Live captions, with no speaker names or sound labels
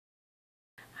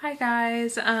Hi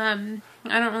guys, I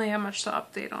don't really have much to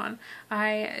update on.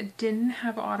 I didn't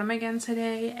have autumn again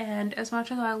today, and as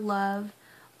much as I love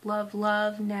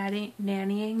nannying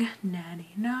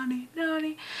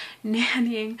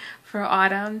for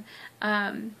autumn,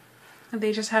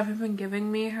 they just haven't been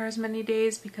giving me her as many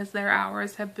days because their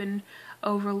hours have been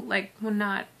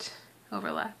not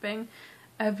overlapping.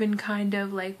 I've been kind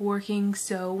of like working,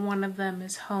 so one of them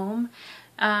is home.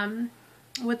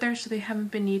 With her, so they haven't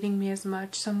been needing me as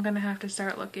much, so I'm gonna have to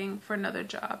start looking for another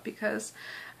job because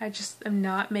I just am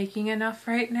not making enough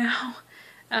right now.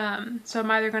 So I'm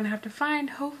either gonna have to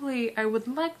hopefully I would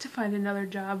like to find another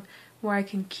job where I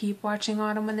can keep watching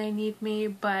Autumn when they need me,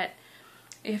 but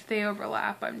if they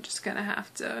overlap, I'm just gonna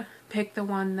have to pick the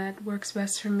one that works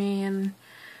best for me and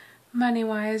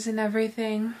money-wise and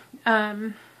everything.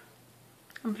 But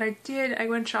I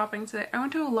went shopping today. I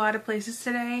went to a lot of places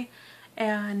today,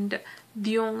 and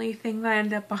the only thing that I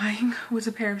ended up buying was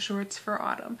a pair of shorts for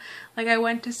autumn. Like, I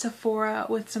went to Sephora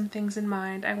with some things in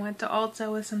mind, I went to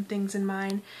Ulta with some things in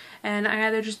mind, and I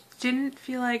either just didn't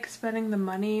feel like spending the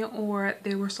money or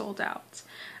they were sold out.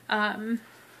 And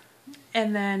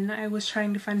then I was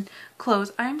trying to find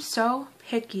clothes. I'm so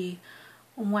picky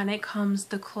when it comes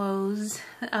to clothes,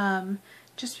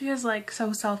 just because, like,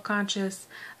 so self-conscious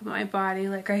of my body.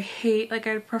 Like, I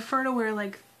prefer to wear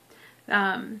like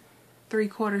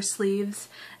 3/4 sleeves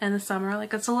in the summer.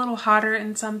 Like, it's a little hotter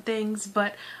in some things,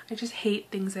 but I just hate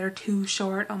things that are too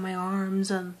short on my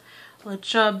arms and the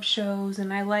chub shows,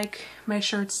 and I like my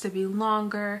shirts to be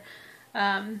longer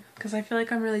because I feel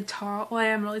like I'm really tall. Well, I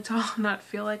am really tall, not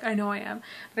feel like, I know I am,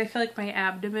 but I feel like my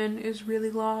abdomen is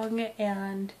really long,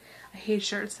 and I hate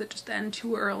shirts that just end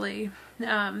too early.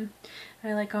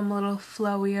 I like them a little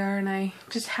flowier, and I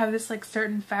just have this like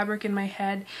certain fabric in my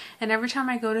head, and every time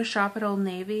I go to shop at Old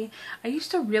Navy, I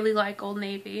used to really like Old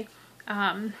Navy.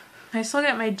 I still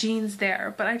get my jeans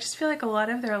there, but I just feel like a lot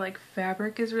of their like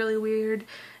fabric is really weird,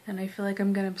 and I feel like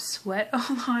I'm gonna sweat a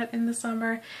lot in the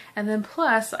summer. And then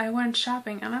plus I went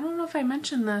shopping, and I don't know if I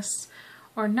mentioned this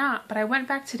or not, but I went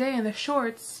back today and the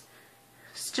shorts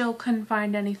still couldn't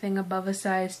find anything above a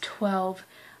size 12.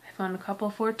 I found a couple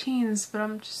 14s, but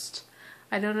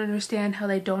I don't understand how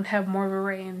they don't have more of a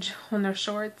range when they're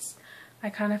shorts. I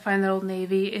kind of find that Old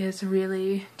Navy is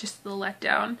really just the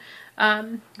letdown.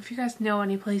 If you guys know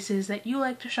any places that you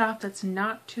like to shop that's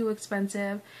not too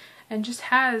expensive and just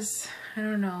has, I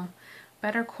don't know,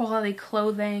 better quality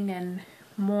clothing and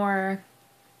more,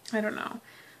 I don't know,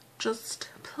 just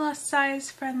plus size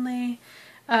friendly.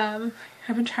 I've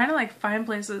been trying to like find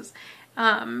places,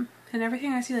 and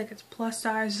everything I see, like, it's plus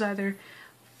size is either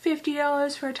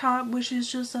 $50 for a top, which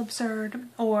is just absurd,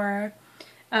 or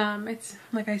it's,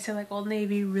 like I said, like Old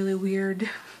Navy, really weird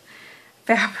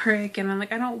fabric, and I'm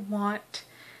like, I don't want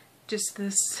just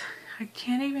this, I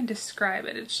can't even describe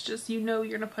it. It's just, you know,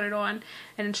 you're gonna put it on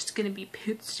and it's just gonna be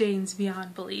poop stains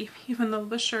beyond belief, even though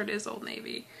the shirt is Old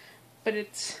Navy. But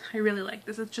I really like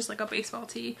this. It's just like a baseball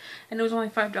tee, and it was only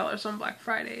 $5 on Black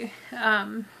Friday.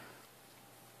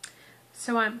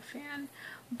 So I'm a fan.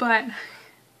 But,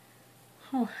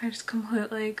 oh, I just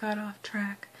completely got off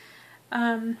track.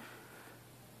 Yeah,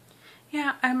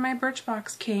 my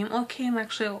Birchbox came. Well, it came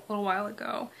actually a little while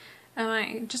ago. And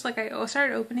I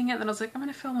started opening it, and then I was like, I'm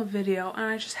gonna film a video, and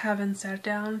I just haven't sat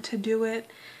down to do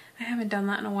it. I haven't done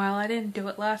that in a while. I didn't do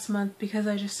it last month because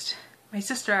my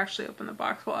sister actually opened the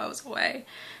box while I was away,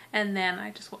 and then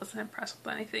I just wasn't impressed with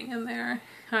anything in there.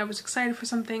 I was excited for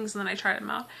some things, and then I tried them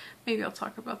out. Maybe I'll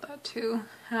talk about that too.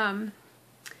 I'll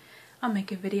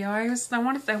make a video. I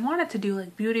wanted to do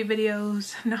like beauty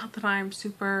videos. Not that I'm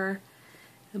super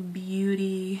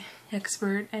beauty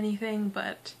expert anything,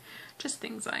 but just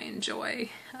things I enjoy.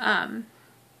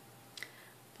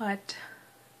 But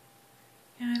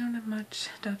yeah, I don't have much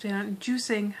to update on.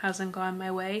 Juicing hasn't gone my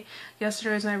way.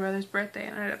 Yesterday was my brother's birthday,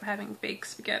 and I ended up having baked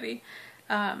spaghetti.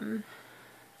 I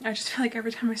just feel like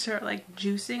every time I start like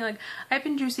juicing, like, I've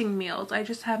been juicing meals, I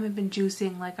just haven't been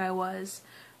juicing like I was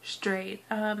straight.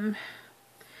 I'm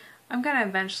gonna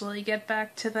eventually get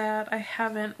back to that. I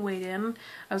haven't weighed in.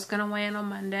 I was gonna weigh in on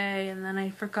Monday, and then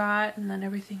I forgot, and then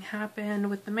everything happened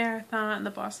with the marathon, the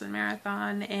Boston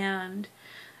Marathon, and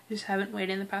I just haven't weighed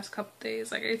in the past couple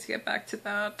days. Like, I need to get back to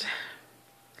that.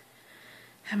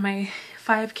 And my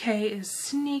 5K is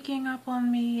sneaking up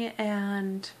on me,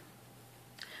 and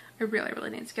I really,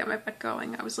 really need to get my butt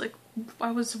going. I was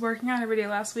working on every day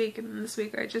last week, and this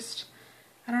week I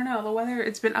don't know, the weather,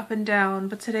 it's been up and down,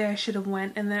 but today I should have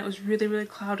went, and then it was really, really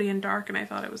cloudy and dark, and I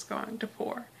thought it was going to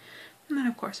pour. And then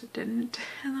of course it didn't,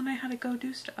 and then I had to go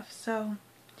do stuff, so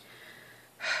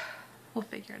we'll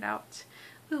figure it out.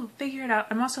 we'll figure it out.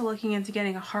 I'm also looking into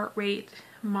getting a heart rate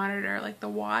monitor, like the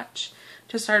watch,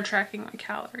 to start tracking my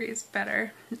calories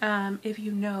better. If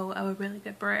you know of a really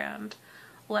good brand,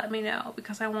 let me know,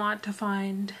 because I want to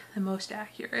find the most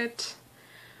accurate.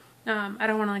 I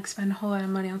don't want to like spend a whole lot of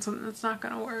money on something that's not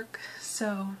gonna work.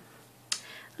 So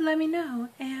let me know,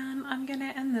 and I'm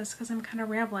gonna end this because I'm kind of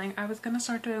rambling. I was gonna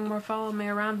start doing more follow me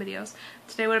around videos.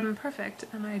 Today would have been perfect,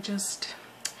 and I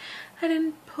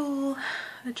didn't pull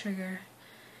the trigger.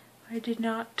 I did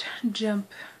not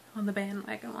jump on the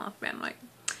bandwagon, I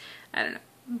don't know.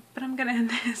 But I'm gonna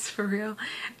end this for real,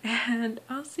 and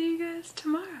I'll see you guys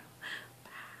tomorrow.